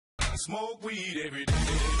Smoke weed every day.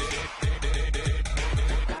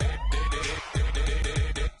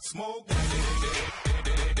 Smoke.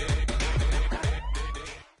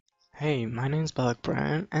 Hey, my name is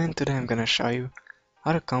Brian, and today I'm gonna show you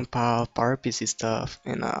how to compile PowerPC stuff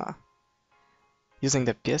in using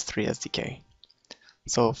the PS3 SDK.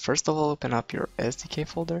 So first of all, open up your SDK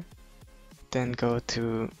folder, then go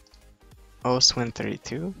to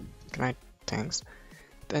OSWin32, thanks,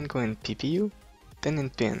 then go in PPU, then in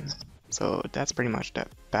bin. So that's pretty much the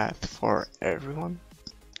path for everyone.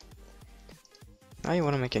 Now you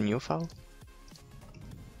want to make a new file,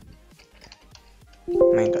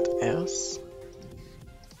 main.s.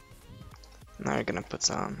 Now you're gonna put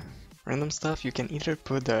some random stuff. You can either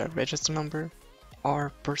put the register number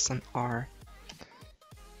or person R.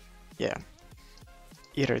 Yeah,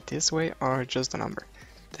 either this way or just the number.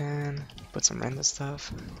 Then put some random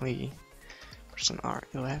stuff. Lee, person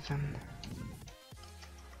R11.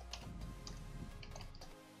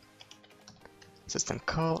 System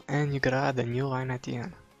call, and you gotta add a new line at the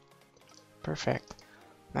end. Perfect.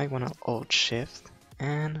 Now you wanna hold shift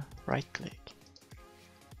and right click.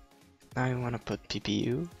 Now you wanna put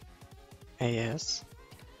PPU, AS,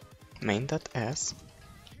 main.s,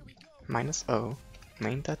 -o,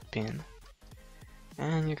 main.bin,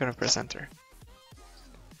 and you're gonna press enter.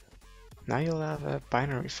 Now you'll have a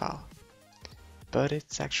binary file, but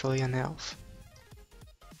it's actually an ELF.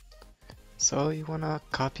 So you wanna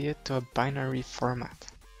copy it to a binary format.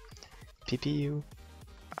 PPU,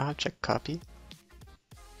 object copy,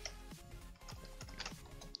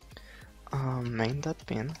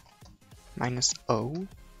 main.bin, -o,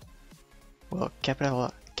 well,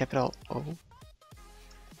 capital O,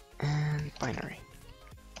 and binary.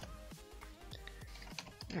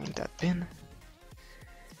 Main.bin,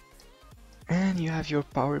 and you have your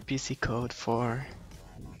PowerPC code for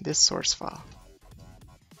this source file.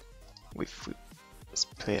 If we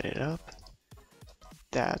split it up,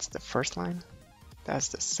 that's the first line, that's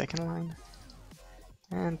the second line,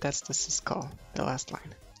 and that's the syscall, the last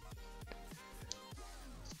line.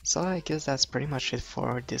 So I guess that's pretty much it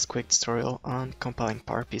for this quick tutorial on compiling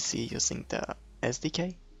PowerPC using the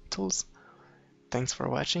SDK tools. Thanks for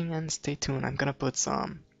watching and stay tuned, I'm gonna put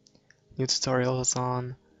some new tutorials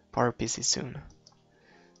on PowerPC soon.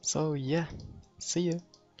 So yeah, see you!